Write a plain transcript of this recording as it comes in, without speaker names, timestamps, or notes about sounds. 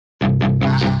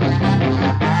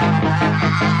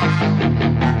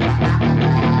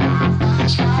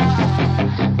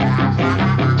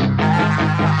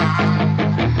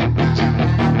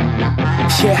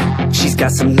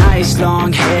got some nice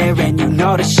long hair, and you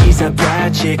know that she's a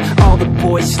bad chick. All the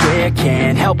boys stare,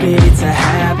 can't help it, it's a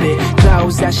habit.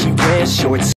 Clothes that she wears,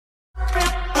 shorts.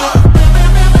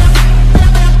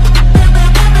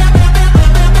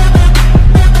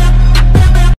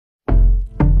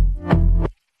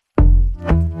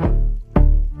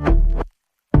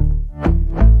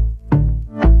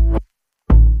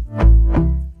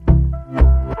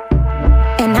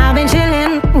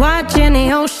 Watching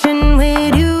the ocean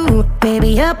with you,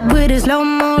 baby, up with a slow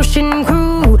motion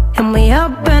crew. And we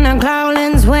up in our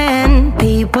clouds when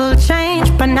people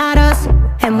change, but not us.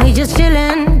 And we just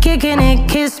chillin', kicking it,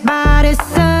 kissed by the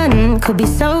sun. Could be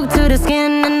soaked to the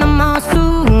skin in the mall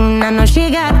soon. I know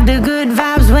she got the good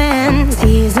vibes when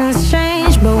seasons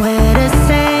change, but we're the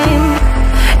same.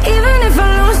 Even if I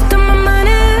lost all my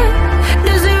money,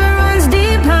 the zero runs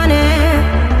deep, honey.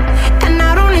 And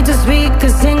I don't need to speak a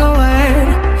single word,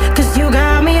 'cause you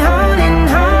got me holding,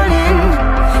 holding.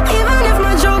 Even if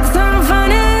my jokes aren't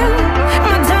funny,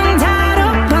 my tongue tied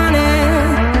up on it.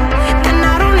 And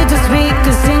I don't need to speak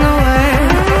a single word,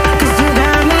 'cause you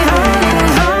got me holding,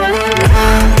 holding.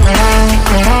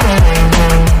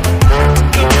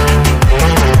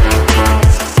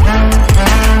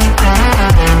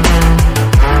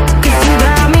 'Cause you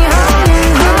got me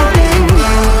holding, holding.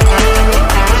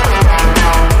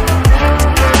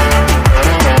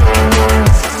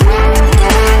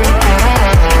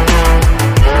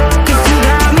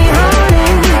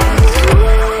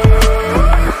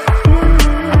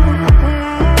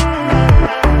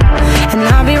 And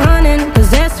I'll be running,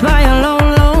 possessed by a low,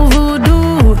 low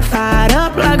voodoo. Fired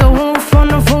up like a wolf on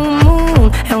a full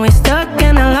moon. And we're stuck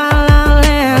in a la la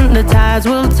land. The tides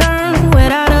will turn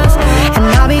without us. And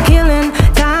I'll be killing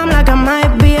time like I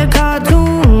might be a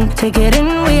cartoon. Take it in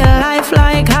real life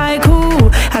like haiku.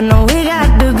 I know we got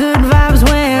the good vibes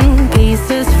when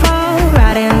pieces fall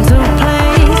right into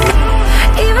place.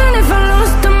 Even if I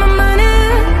lost all my money,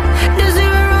 the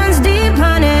zero runs deep,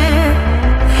 honey.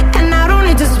 And I don't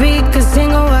need to speak a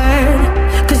single word,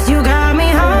 'cause you got me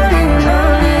holding,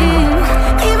 holding.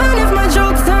 Even if my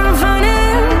jokes aren't funny,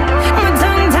 my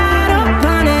tongue tied up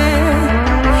on it.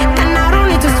 And I don't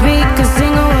need to speak a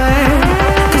single word,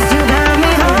 'cause you got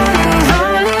me holding,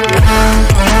 holding.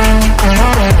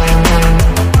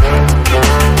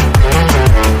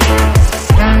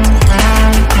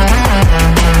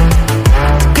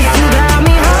 'Cause you got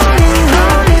me holding,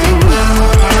 holding.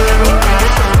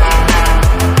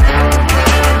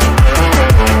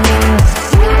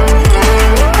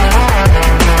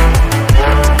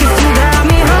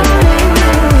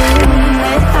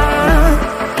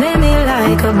 Play me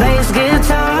like a bass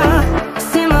guitar,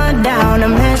 simmer down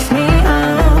and mess me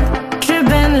up,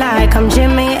 tripping like I'm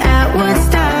Jimmy at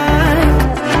Woodstock.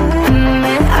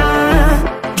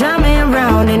 Drive me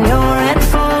around in your red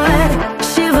Ford,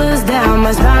 shivers down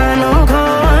my spinal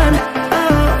cord.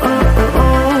 Oh, oh, oh,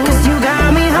 oh. 'Cause you got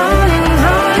me holding,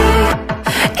 holding.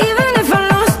 Even if I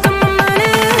lost all my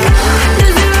money, the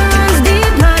zero runs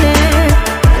deep, honey.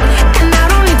 And I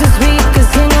don't need to speak a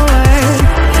single word,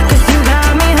 'cause you got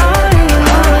me holding,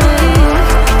 holding.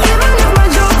 Even if my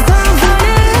jokes aren't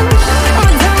funny, my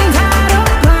tongue tied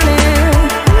up on it.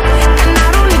 And I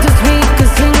don't need to speak a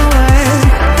single word,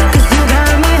 'cause you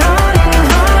got me holding,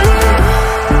 holding.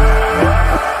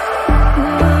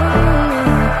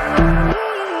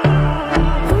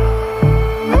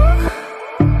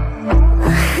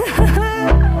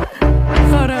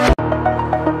 Hold on.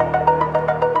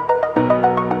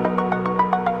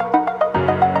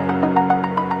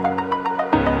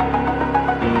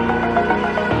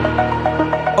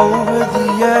 Over the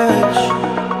edge,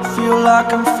 feel like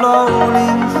I'm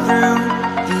floating through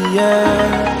the air.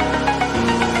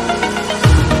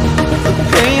 The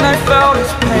pain I felt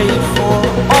is paid for,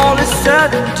 all is said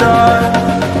and done.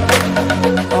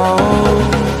 Oh,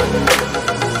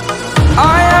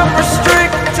 I am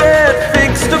restricted,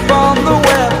 fixed upon the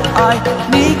web. I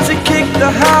need to kick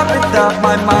the habit that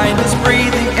my mind is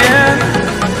breathing in.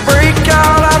 Break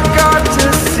out, I've got to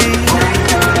see.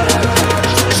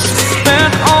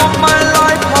 Spent all my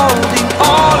life holding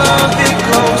all of it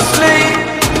closely.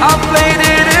 I played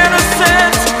it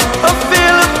innocent, a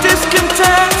feel of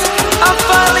discontent. I'm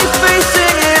finally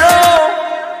facing it all,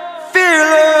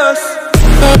 fearless.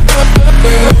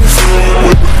 Fearless.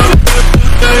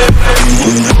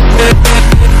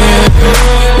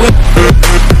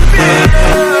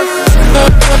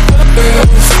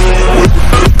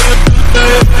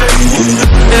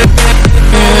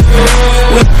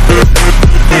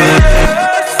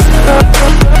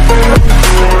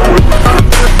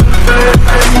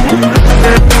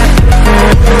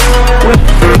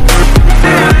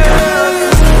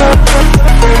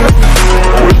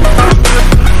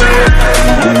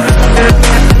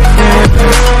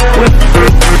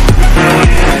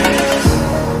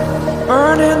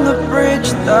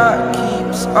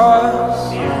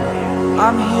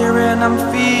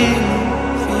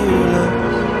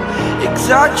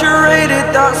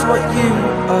 faded, that's what you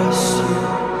assume.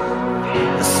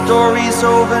 The story's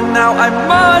over now, I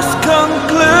must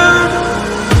conclude.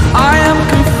 I am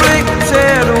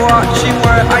conflicted, watching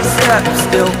where I step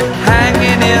still,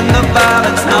 hanging in the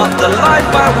balance. Not the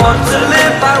life I want to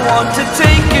live, I want to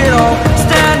take it all.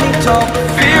 Standing tall,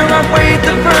 fear I weighed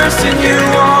the person you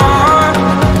are.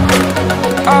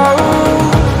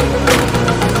 Oh,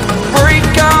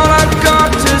 break out, I've got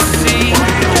to see.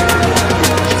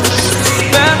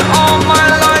 Spent all my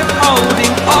life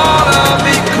holding all of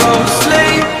it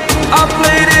closely. I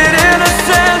played it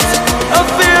innocent, a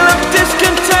feel of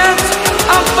discontent.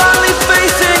 I'm finally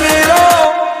facing it all,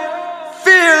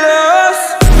 fearless.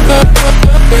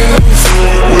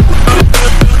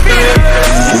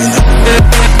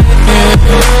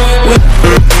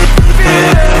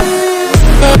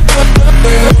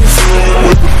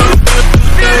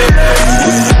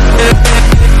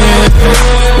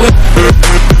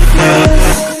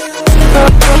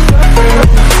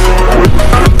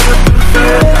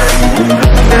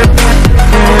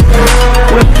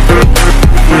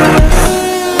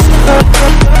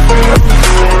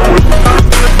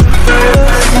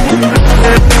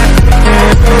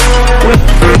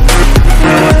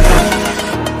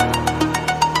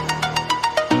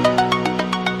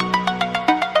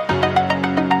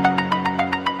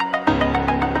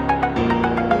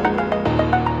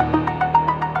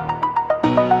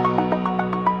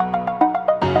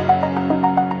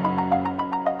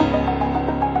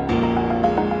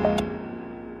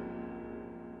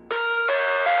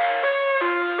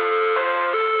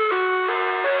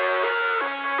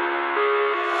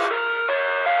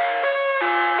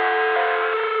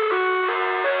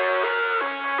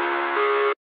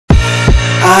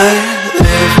 I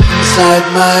live inside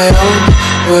my own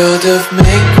world of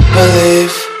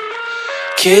make-believe.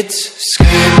 Kids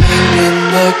screaming in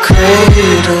the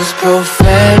cradles,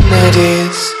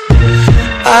 profanities.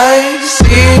 I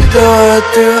see the world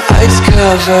through eyes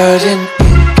covered in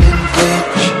ink and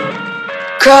bleach.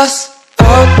 Cross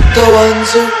out the ones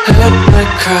who heard my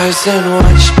cries and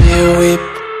watched me weep.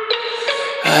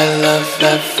 I love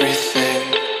everything.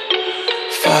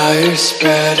 Fire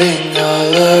spreading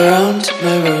all around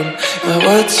my room. My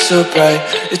world's so bright,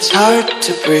 it's hard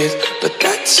to breathe, but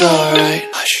that's alright.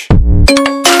 Hush.